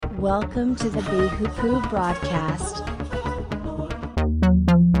Welcome to the Bihupu broadcast.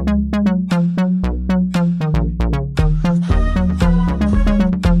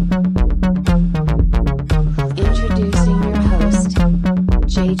 Introducing your host,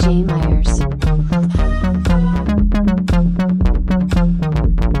 JJ Myers.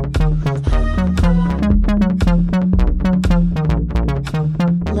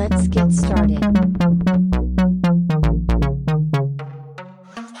 Let's get started.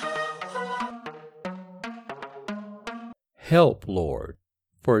 Help, Lord,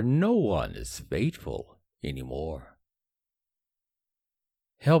 for no one is faithful anymore.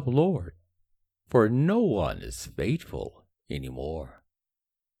 Help, Lord, for no one is faithful anymore.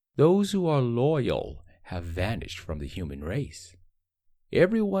 Those who are loyal have vanished from the human race.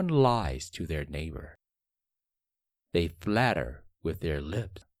 Everyone lies to their neighbor. They flatter with their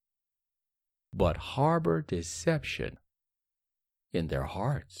lips, but harbor deception in their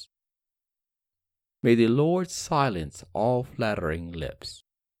hearts. May the Lord silence all flattering lips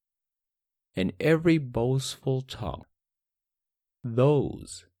and every boastful tongue.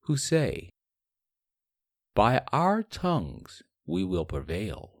 Those who say, "By our tongues we will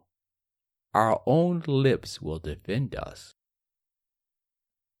prevail. Our own lips will defend us.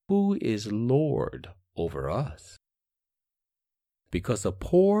 Who is Lord over us?" Because the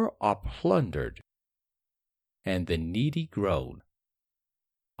poor are plundered and the needy groan,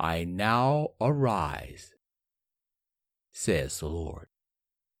 I now arise, says the Lord.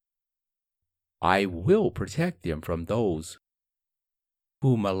 I will protect them from those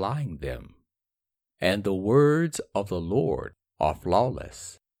who malign them, and the words of the Lord are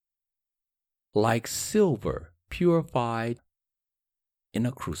flawless, like silver purified in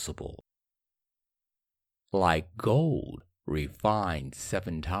a crucible, like gold refined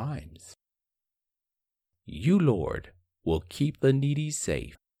 7 times. You, Lord, will keep the needy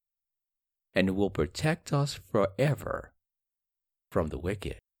safe and will protect us forever from the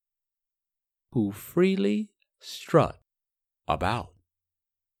wicked, who freely strut about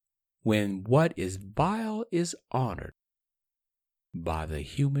when what is vile is honored by the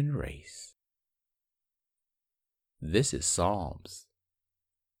human race. This is Psalms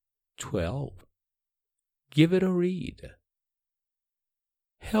 12. Give it a read.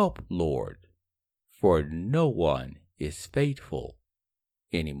 Help, Lord, for no one is faithful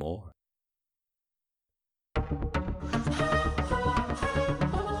anymore.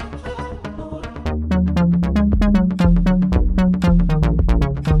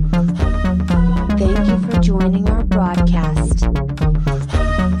 Thank you for joining our broadcast.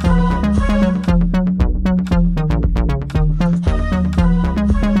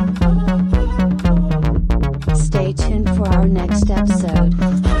 Stay tuned for our next episode.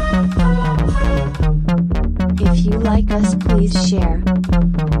 If you like us, please share.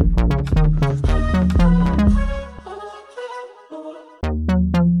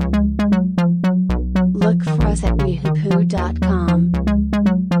 Look for us at bihupu.com.